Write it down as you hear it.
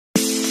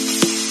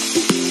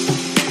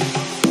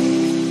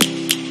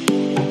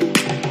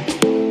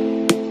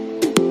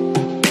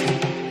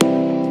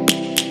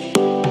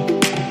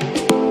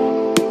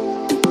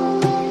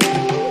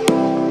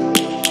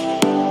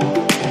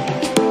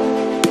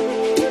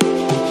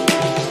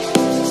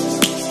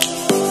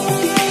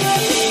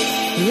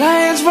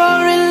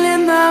roaring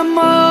in the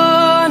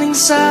morning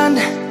sun,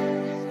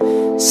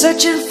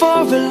 searching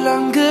for a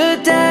longer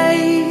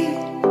day.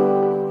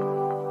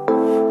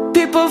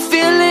 People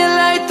feeling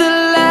like the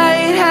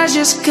light has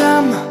just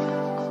come.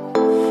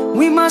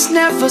 We must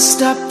never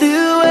stop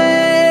the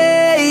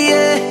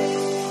way.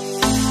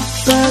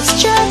 Birds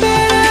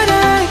chirping and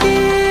I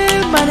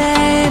hear my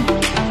name,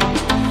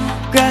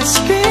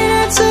 grasping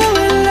into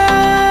a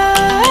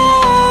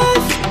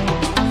life.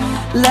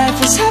 Life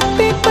is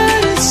happy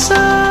but it's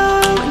so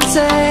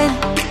insane.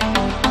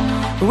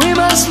 We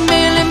must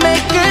merely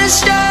make a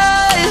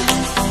start.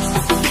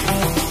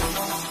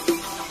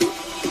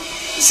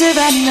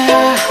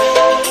 Savannah,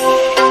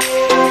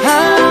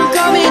 I'm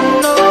coming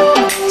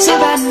home.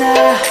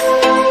 Savannah,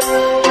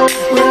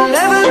 we'll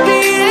never be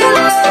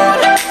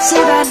alone.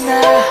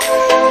 Savannah,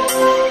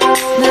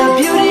 the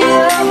beauty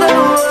of the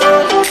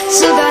world.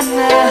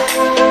 Savannah,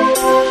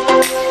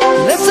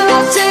 let's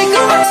all take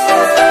a walk.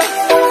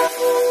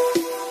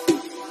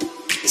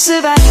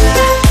 Savannah,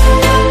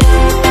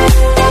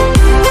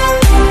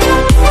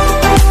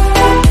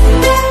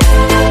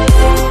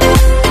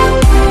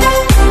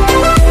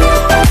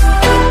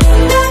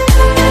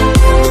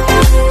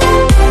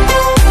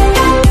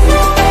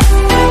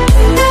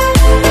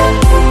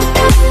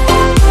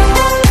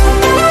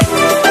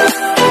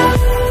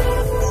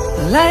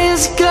 light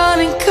is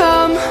gonna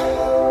come.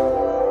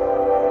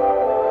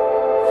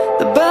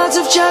 The birds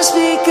have just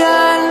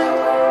begun.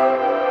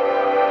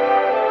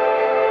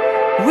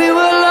 We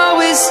will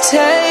always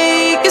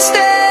take a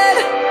stand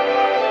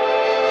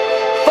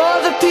for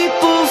the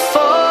people,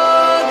 for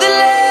the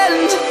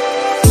land.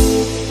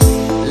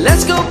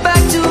 Let's go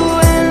back to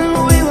when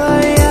we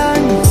were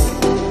young.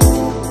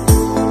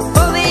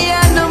 For the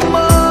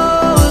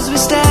animals we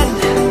stand.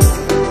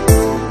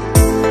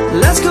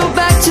 Let's go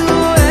back to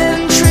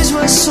when trees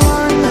were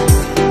swung,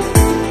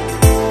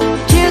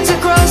 kids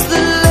across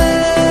the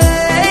land.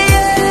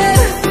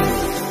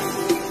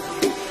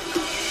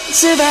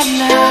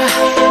 Savannah,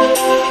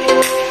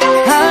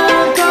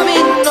 I'm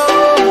coming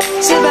home.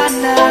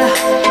 Savannah,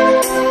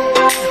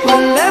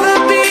 we'll never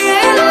be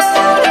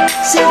alone.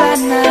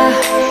 Savannah,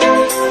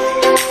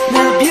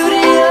 the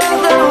beauty of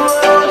the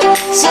world.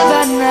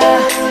 Savannah,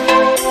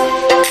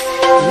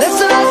 let's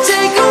all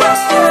take a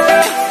walk.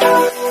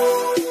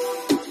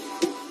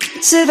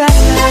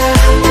 Savannah.